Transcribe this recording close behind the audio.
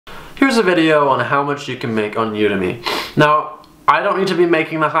Here's a video on how much you can make on Udemy. Now, I don't need to be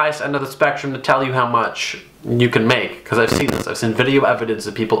making the highest end of the spectrum to tell you how much you can make, because I've seen this. I've seen video evidence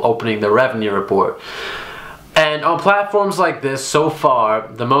of people opening their revenue report. And on platforms like this, so far,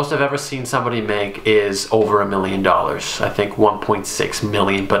 the most I've ever seen somebody make is over $1 million. I think 1.6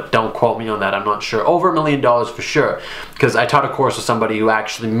 million, but don't quote me on that, I'm not sure. Over $1 million for sure, because I taught a course with somebody who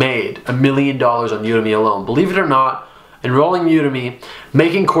actually made $1 million on Udemy alone. Believe it or not, enrolling Udemy,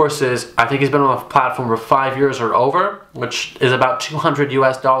 making courses. I think he's been on the platform for 5 years or over, which is about $200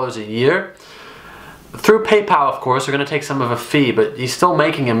 US a year. Through PayPal, of course, they're going to take some of a fee, but he's still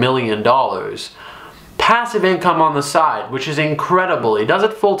making $1 million. Passive income on the side, which is incredible. He does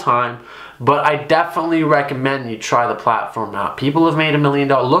it full time, but I definitely recommend you try the platform out. People have made $1 million.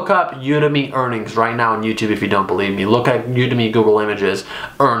 Look up Udemy earnings right now on YouTube if you don't believe me. Look at Udemy Google Images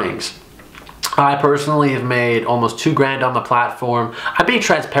earnings. I personally have made almost $2 grand on the platform. I'm being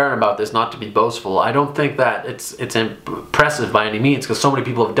transparent about this, not to be boastful. I don't think that it's impressive by any means, because so many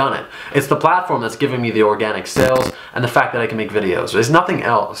people have done it. It's the platform that's giving me the organic sales and the fact that I can make videos. There's nothing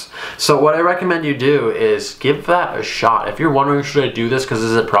else. So what I recommend you do is give that a shot. If you're wondering, should I do this because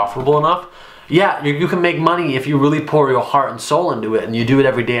is it profitable enough? Yeah, you can make money if you really pour your heart and soul into it and you do it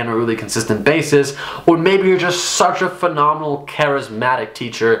every day on a really consistent basis. Or maybe you're just such a phenomenal, charismatic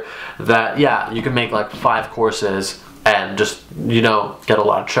teacher that, yeah, you can make like 5 courses and just, you know, get a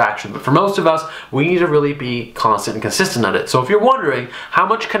lot of traction. But for most of us, we need to really be constant and consistent at it. So if you're wondering, how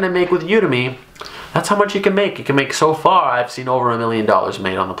much can I make with Udemy? That's how much you can make. You can make, so far, I've seen over $1 million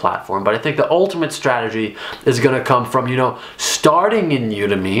made on the platform. But I think the ultimate strategy is going to come from, you know, starting in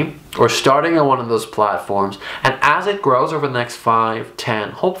Udemy or starting on one of those platforms. And as it grows over the next 5, 10,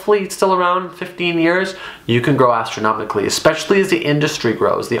 hopefully it's still around 15 years, you can grow astronomically, especially as the industry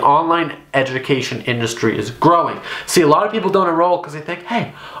grows. The online education industry is growing. See, a lot of people don't enroll because they think,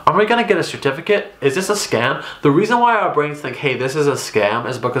 hey, are we going to get a certificate? Is this a scam? The reason why our brains think, hey, this is a scam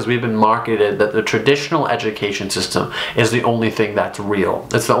is because we've been marketed that the traditional education system is the only thing that's real.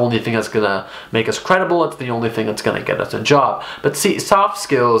 It's the only thing that's going to make us credible. It's the only thing that's going to get us a job. But see, soft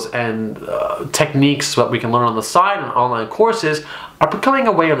skills and techniques that we can learn on the side and online courses are becoming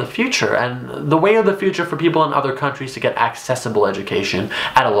a way of the future, and the way of the future for people in other countries to get accessible education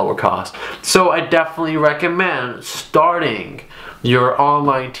at a lower cost. So I definitely recommend starting your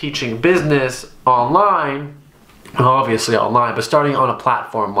online teaching business online, obviously online, but starting on a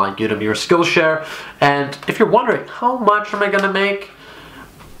platform like Udemy or Skillshare. And if you're wondering, how much am I going to make?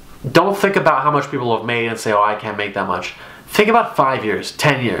 Don't think about how much people have made and say, oh, I can't make that much. Think about 5 years,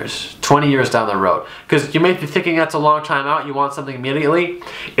 10 years, 20 years down the road. Because you may be thinking that's a long time out, you want something immediately.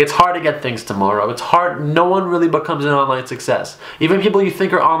 It's hard to get things tomorrow. It's hard. No one really becomes an online success. Even people you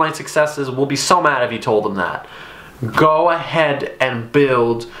think are online successes will be so mad if you told them that. Go ahead and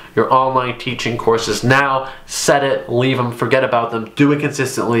build your online teaching courses now. Set it, leave them, forget about them. Do it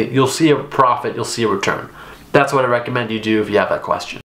consistently. You'll see a profit, you'll see a return. That's what I recommend you do if you have that question.